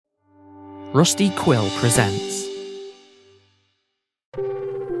Rusty Quill presents.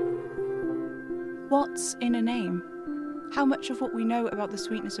 What's in a name? How much of what we know about the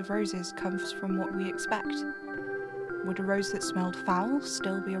sweetness of roses comes from what we expect? Would a rose that smelled foul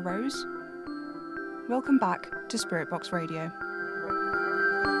still be a rose? Welcome back to Spirit Box Radio.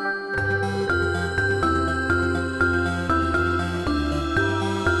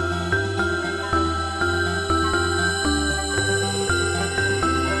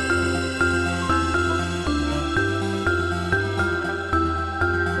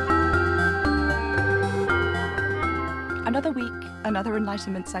 Another week, another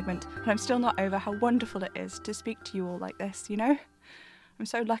enlightenment segment, and I'm still not over how wonderful it is to speak to you all like this, you know? I'm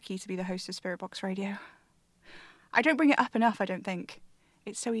so lucky to be the host of Spirit Box Radio. I don't bring it up enough, I don't think.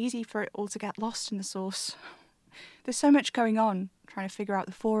 It's so easy for it all to get lost in the source. There's so much going on, trying to figure out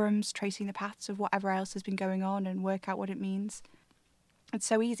the forums, tracing the paths of whatever else has been going on and work out what it means. It's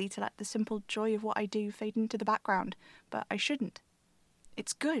so easy to let the simple joy of what I do fade into the background, but I shouldn't.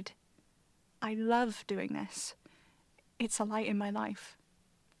 It's good. I love doing this. It's a light in my life.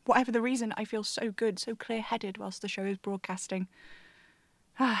 Whatever the reason, I feel so good, so clear-headed whilst the show is broadcasting.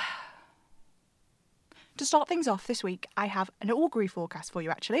 To start things off this week, I have an augury forecast for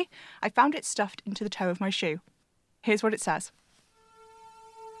you, actually. I found it stuffed into the toe of my shoe. Here's what it says.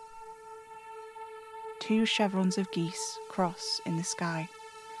 2 chevrons of geese cross in the sky.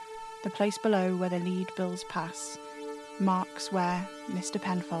 The place below where the lead bills pass marks where Mr.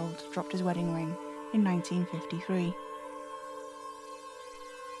 Penfold dropped his wedding ring in 1953.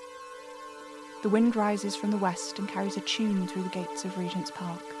 The wind rises from the west and carries a tune through the gates of Regent's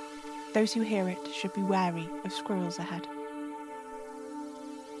Park. Those who hear it should be wary of squirrels ahead.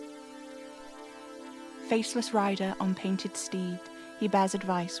 Faceless rider on painted steed, he bears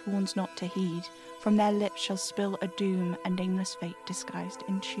advice, warns not to heed. From their lips shall spill a doom, a nameless fate disguised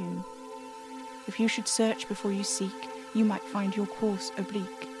in tune. If you should search before you seek, you might find your course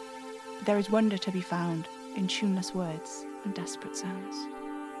oblique. But there is wonder to be found in tuneless words and desperate sounds.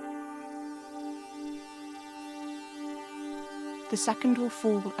 The second will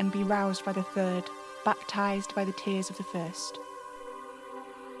fall and be roused by the third, baptized by the tears of the first.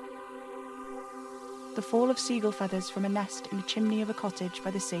 The fall of seagull feathers from a nest in a chimney of a cottage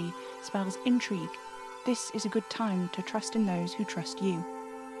by the sea spells intrigue. This is a good time to trust in those who trust you.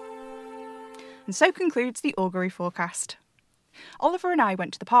 And so concludes the augury forecast. Oliver and I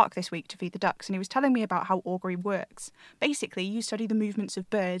went to the park this week to feed the ducks, and he was telling me about how augury works. Basically, you study the movements of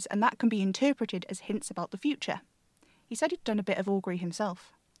birds, and that can be interpreted as hints about the future. He said he'd done a bit of augury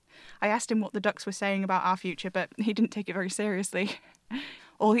himself. I asked him what the ducks were saying about our future, but he didn't take it very seriously.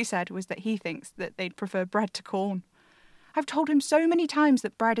 All he said was that he thinks that they'd prefer bread to corn. I've told him so many times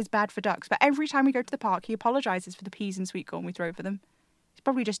that bread is bad for ducks, but every time we go to the park, he apologises for the peas and sweet corn we throw for them. He's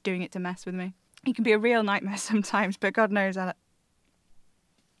probably just doing it to mess with me. He can be a real nightmare sometimes, but God knows I'll...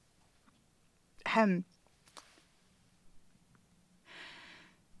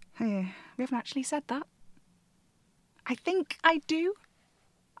 We haven't actually said that. I think I do.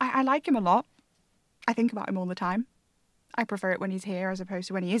 I like him a lot. I think about him all the time. I prefer it when he's here as opposed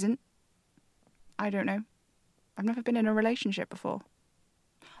to when he isn't. I don't know. I've never been in a relationship before.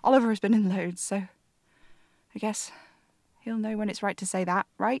 Oliver has been in loads, so I guess he'll know when it's right to say that,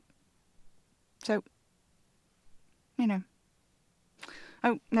 right? So, you know.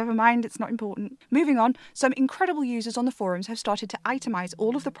 Oh, never mind, it's not important. Moving on, some incredible users on the forums have started to itemise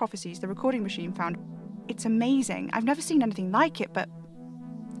all of the prophecies the recording machine found. It's amazing. I've never seen anything like it, but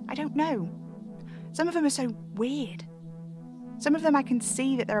I don't know. Some of them are so weird. Some of them I can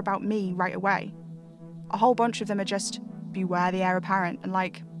see that they're about me right away. A whole bunch of them are just, beware the heir apparent, and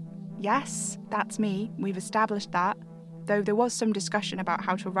like, yes, that's me, we've established that, though there was some discussion about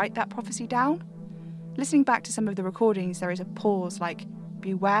how to write that prophecy down. Listening back to some of the recordings, there is a pause like,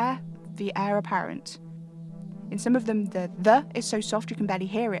 beware the heir apparent. In some of them, the is so soft you can barely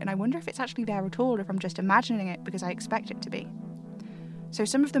hear it, and I wonder if it's actually there at all, or if I'm just imagining it because I expect it to be. So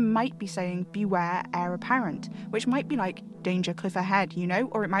some of them might be saying, beware heir apparent, which might be like, danger cliff ahead, you know?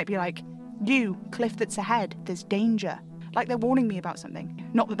 Or it might be like, you, cliff that's ahead, there's danger. Like they're warning me about something.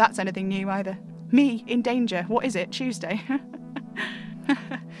 Not that that's anything new either. Me, in danger, what is it, Tuesday?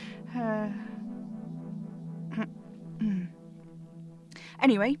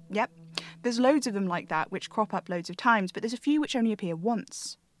 Anyway, yep. There's loads of them like that, which crop up loads of times, but there's a few which only appear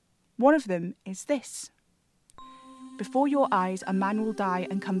once. One of them is this. Before your eyes, a man will die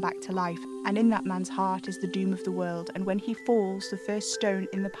and come back to life, and in that man's heart is the doom of the world, and when he falls, the first stone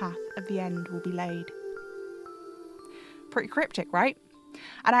in the path of the end will be laid. Pretty cryptic, right?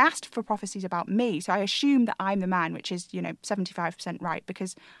 And I asked for prophecies about me, so I assume that I'm the man, which is, 75% right,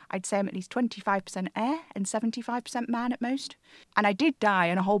 because I'd say I'm at least 25% air and 75% man at most. And I did die,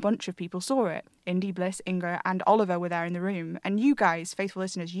 and a whole bunch of people saw it. Indy, Bliss, Inga, and Oliver were there in the room. And you guys, faithful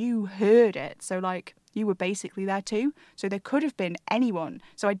listeners, you heard it. So, you were basically there too. So there could have been anyone.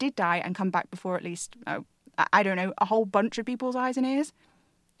 So I did die and come back before at least, I don't know, a whole bunch of people's eyes and ears.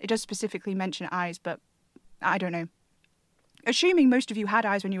 It does specifically mention eyes, but I don't know. Assuming most of you had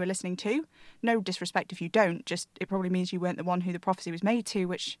eyes when you were listening too, no disrespect if you don't, just it probably means you weren't the one who the prophecy was made to,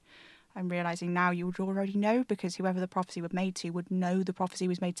 which I'm realising now you would already know, because whoever the prophecy was made to would know the prophecy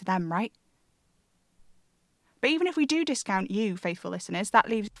was made to them, right? But even if we do discount you, faithful listeners, that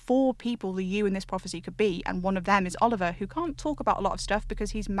leaves 4 people the you in this prophecy could be, and one of them is Oliver, who can't talk about a lot of stuff because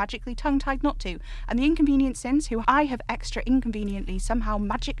he's magically tongue-tied not to, and the Inconvenient Sins, who I have extra inconveniently somehow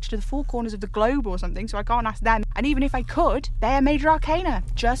magicked to the 4 corners of the globe or something, so I can't ask them, and even if I could, they're Major Arcana,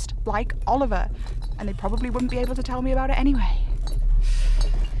 just like Oliver, and they probably wouldn't be able to tell me about it anyway.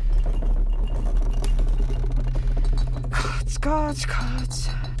 Gods.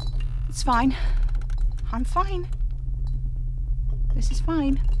 It's fine. I'm fine. This is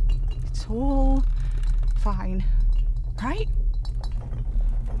fine. It's all fine. Right?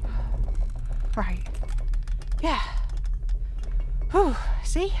 Right. Yeah. Whew.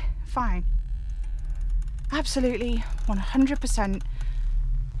 See? Fine. Absolutely 100%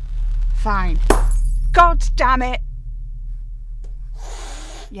 fine. God damn it!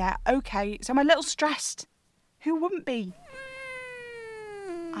 Yeah, okay. So I'm a little stressed. Who wouldn't be?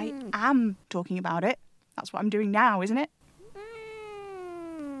 I am talking about it. That's what I'm doing now, isn't it?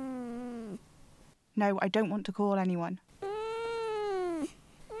 No, I don't want to call anyone.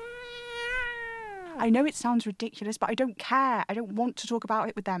 I know it sounds ridiculous, but I don't care. I don't want to talk about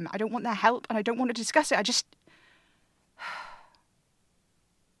it with them. I don't want their help, and I don't want to discuss it. I just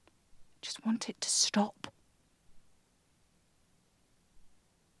want it to stop.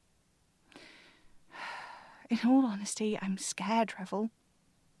 In all honesty, I'm scared, Revel.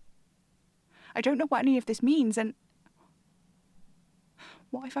 I don't know what any of this means, and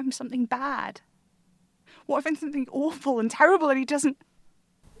what if I'm something bad? What if I'm something awful and terrible and he doesn't...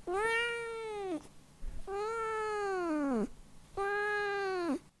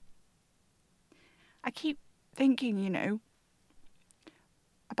 I keep thinking,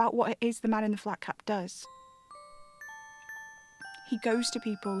 about what it is the man in the flat cap does. He goes to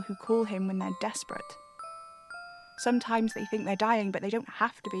people who call him when they're desperate. Sometimes they think they're dying, but they don't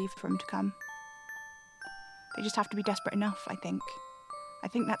have to be for him to come. They just have to be desperate enough, I think. I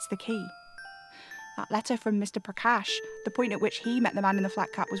think that's the key. That letter from Mr. Prakash, the point at which he met the man in the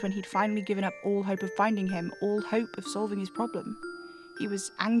flat cap was when he'd finally given up all hope of finding him, all hope of solving his problem. He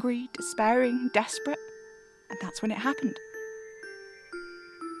was angry, despairing, desperate, and that's when it happened.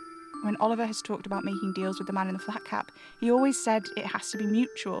 When Oliver has talked about making deals with the man in the flat cap, he always said it has to be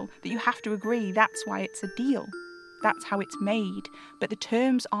mutual, that you have to agree, that's why it's a deal. That's how it's made, but the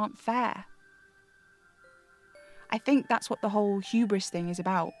terms aren't fair. I think that's what the whole hubris thing is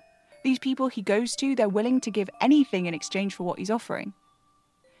about. These people he goes to, they're willing to give anything in exchange for what he's offering.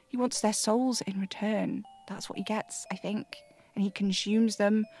 He wants their souls in return. That's what he gets, I think. And he consumes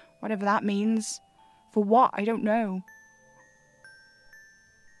them, whatever that means. For what? I don't know.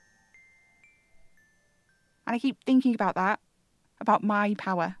 And I keep thinking about that, about my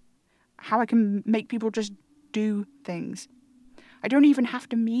power. How I can make people just do things. I don't even have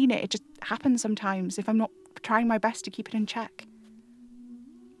to mean it. It just happens sometimes if I'm not trying my best to keep it in check.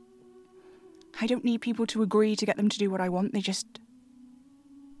 I don't need people to agree to get them to do what I want. They just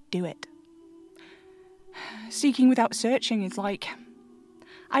do it. Seeking without searching is like,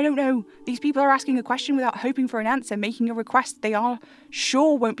 I don't know, these people are asking a question without hoping for an answer, making a request they are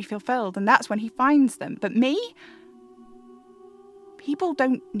sure won't be fulfilled, and that's when he finds them. But me? People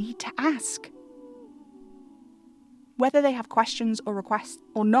don't need to ask. Whether they have questions or requests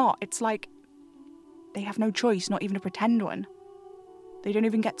or not, it's like they have no choice, not even a pretend one. They don't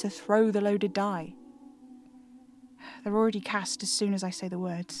even get to throw the loaded die. They're already cast as soon as I say the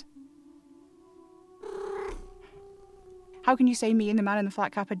words. How can you say me and the man in the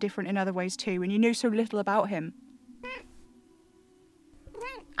flat cap are different in other ways too, when you know so little about him?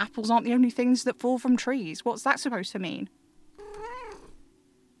 Apples aren't the only things that fall from trees. What's that supposed to mean?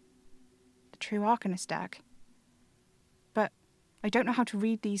 The true Arcanist deck. But I don't know how to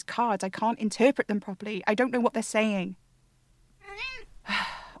read these cards. I can't interpret them properly. I don't know what they're saying.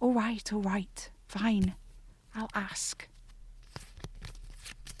 All right. Fine. I'll ask.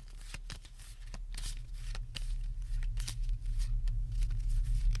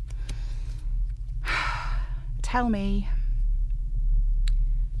 Tell me,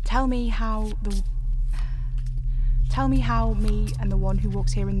 Tell me how me and the one who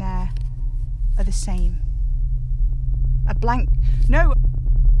walks here and there are the same. A blank. No!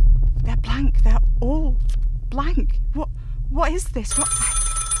 They're blank. They're all blank. What is this? What?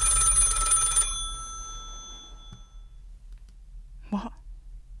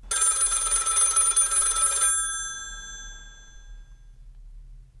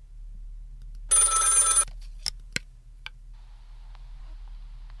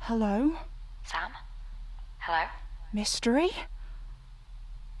 Hello? Sam? Hello? Mystery?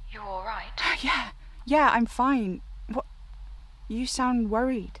 You alright? Yeah, I'm fine. What? You sound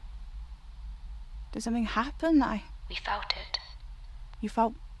worried. Did something happen? We felt it. You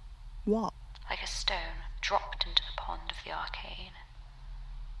felt what? Like a stone dropped into the pond of the arcane.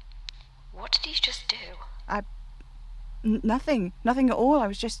 What did you just do? Nothing at all. I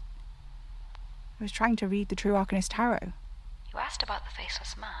was trying to read the True Arcanist Tarot. You asked about the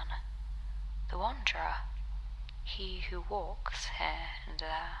faceless man. The Wanderer. He who walks here and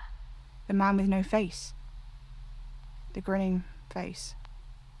there. The man with no face. The grinning face.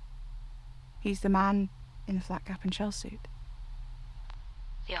 He's the man in the flat cap and shell suit.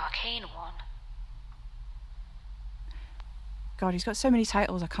 The arcane one. God, he's got so many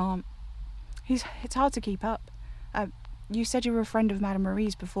titles, I can't. It's hard to keep up. You said you were a friend of Madame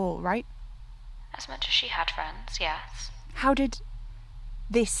Marie's before, right? As much as she had friends, yes. How did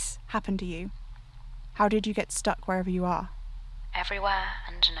this happen to you? How did you get stuck wherever you are? Everywhere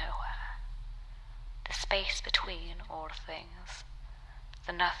and nowhere. The space between all things.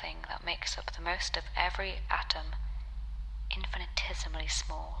 The nothing that makes up the most of every atom. Infinitesimally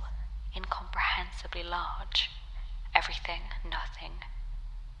small. Incomprehensibly large. Everything, nothing.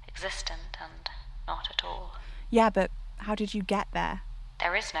 Existent and not at all. Yeah, but how did you get there?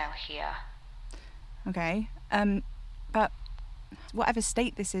 There is no here. Okay, but whatever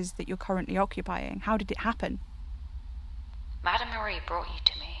state this is that you're currently occupying, how did it happen? Madame Marie brought you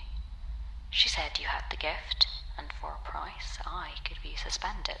to me. She said you had the gift, and for a price, I could be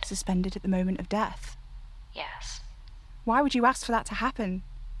suspended. Suspended at the moment of death? Yes. Why would you ask for that to happen?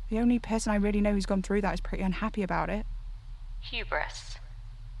 The only person I really know who's gone through that is pretty unhappy about it. Hubris.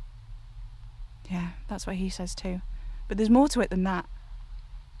 Yeah, that's what he says too. But there's more to it than that.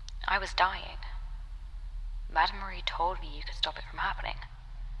 I was dying. Madame Marie told me you could stop it from happening.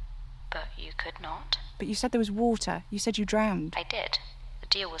 But you could not. But you said there was water. You said you drowned. I did. The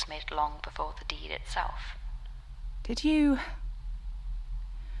deal was made long before the deed itself. Did you...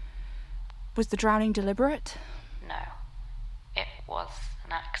 Was the drowning deliberate? No. It was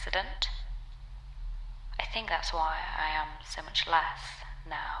an accident. I think that's why I am so much less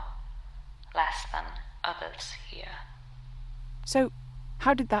now. Less than others here. So,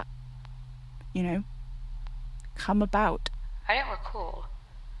 how did that, come about? I don't recall.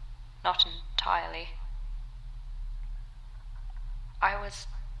 Not entirely. I was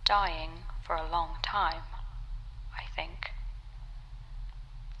dying for a long time, I think.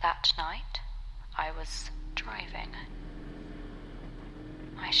 That night, I was driving.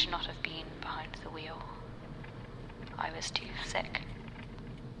 I should not have been behind the wheel. I was too sick.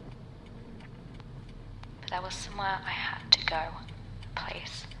 But there was somewhere I had to go, a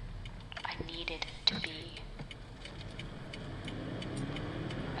place I needed to be.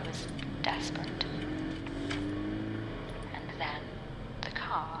 I was desperate. And then the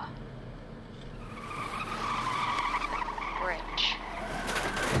car. The bridge.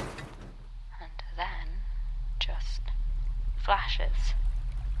 And then just flashes.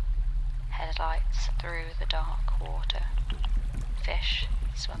 Headlights through the dark water. Fish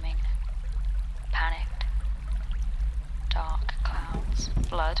swimming. Panicked. Dark clouds.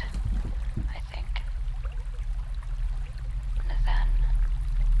 Blood, I think. And then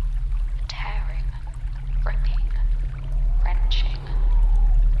tearing, ripping, wrenching.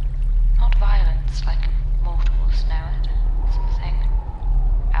 Not violence like mortals know it. Something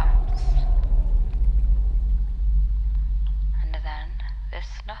else. And then this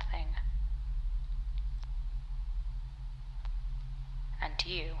nothing. And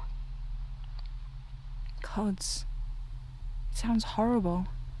you. Gods. It sounds horrible.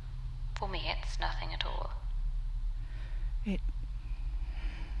 For me, it's nothing at all.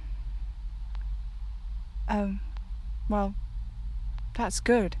 Well, that's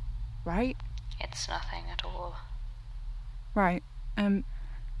good, right? It's nothing at all. Right,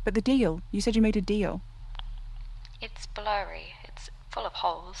 but the deal, you said you made a deal. It's blurry. It's full of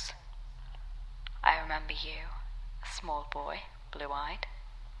holes. I remember you, a small boy, blue-eyed.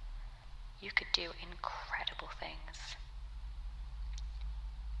 You could do incredible things.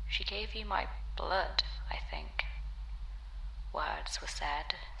 She gave you my blood, I think. Words were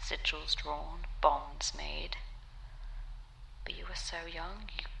said, sigils drawn, bonds made. But you were so young,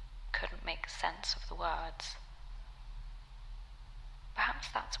 you couldn't make sense of the words. Perhaps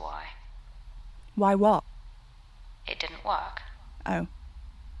that's why. Why what? It didn't work. Oh.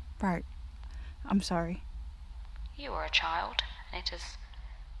 Right. I'm sorry. You were a child, and it is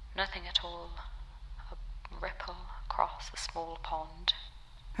nothing at all. A ripple across a small pond.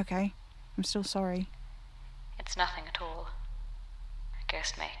 Okay. I'm still sorry. It's nothing at all. A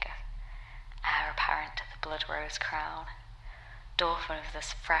ghost maker, heir apparent to the blood rose crown, dolphin of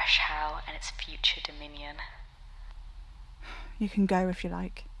this fresh hell and its future dominion. You can go if you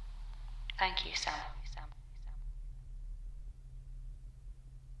like. Thank you, Sam.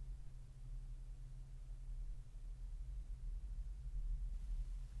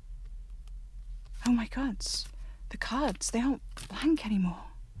 Oh my gods. The cards, they aren't blank anymore.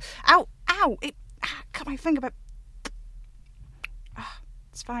 Ow! Ow! It cut my finger, but...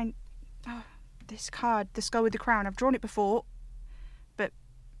 it's fine. Oh, this card, the skull with the crown, I've drawn it before, but...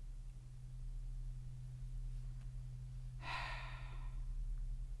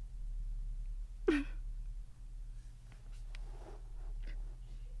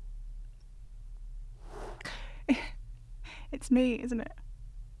 It's me, isn't it?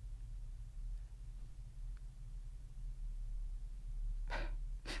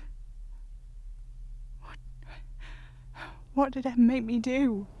 What did Em make me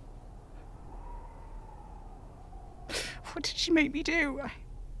do? What did she make me do?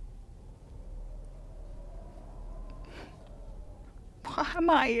 What am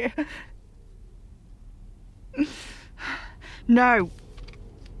I? No.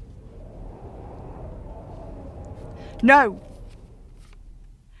 No.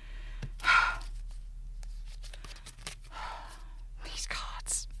 These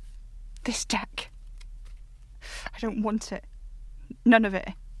cards. This deck. I don't want it. None of it.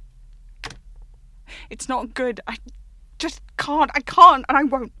 It's not good. I just can't. I can't, and I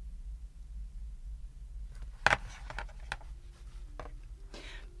won't.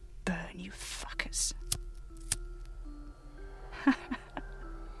 Burn, you fuckers.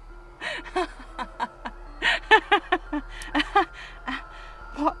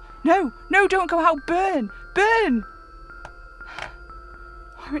 What? No, no, don't go out. Burn. Burn.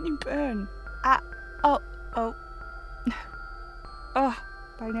 Why won't you burn? Oh. Oh,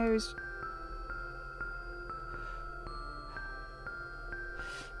 my nose.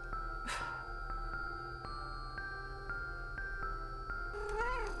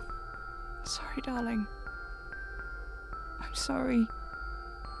 Sorry, darling. I'm sorry.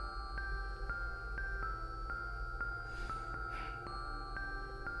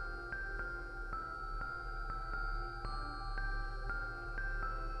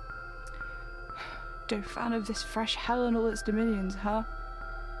 No fan of this fresh hell and all its dominions, huh?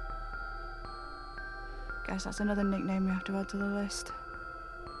 Guess that's another nickname we have to add to the list.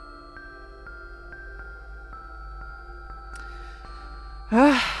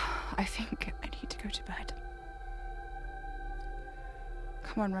 I think I need to go to bed.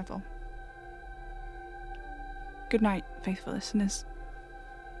 Come on, Revel. Good night, faithful listeners.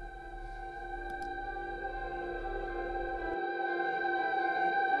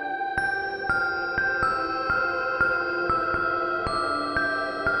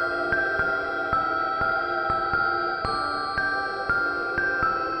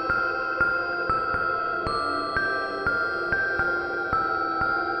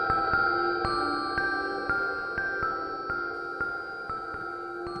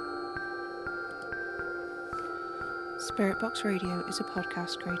 Spirit Box Radio is a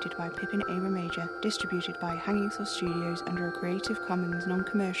podcast created by Pippin A. Remager, distributed by Hanging Sauce Studios under a Creative Commons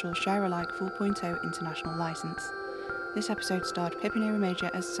non-commercial Share-alike 4.0 international license. This episode starred Pippin A.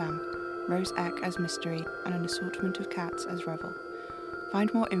 Remager as Sam, Rose Eck as Mystery, and an assortment of cats as Revel.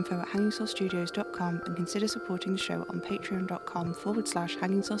 Find more info at hangingsaucestudios.com and consider supporting the show on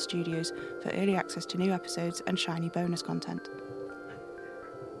patreon.com/hangingsaucestudios for early access to new episodes and shiny bonus content.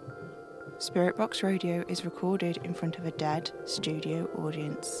 Spirit Box Radio is recorded in front of a dead studio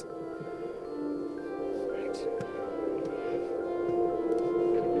audience.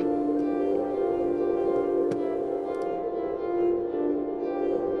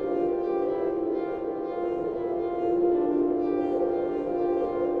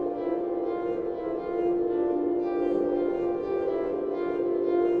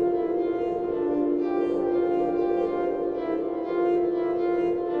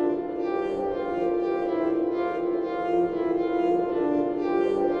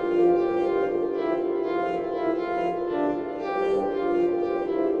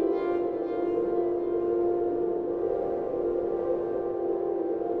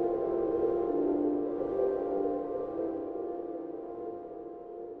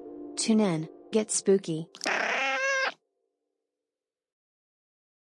 Tune in, get spooky.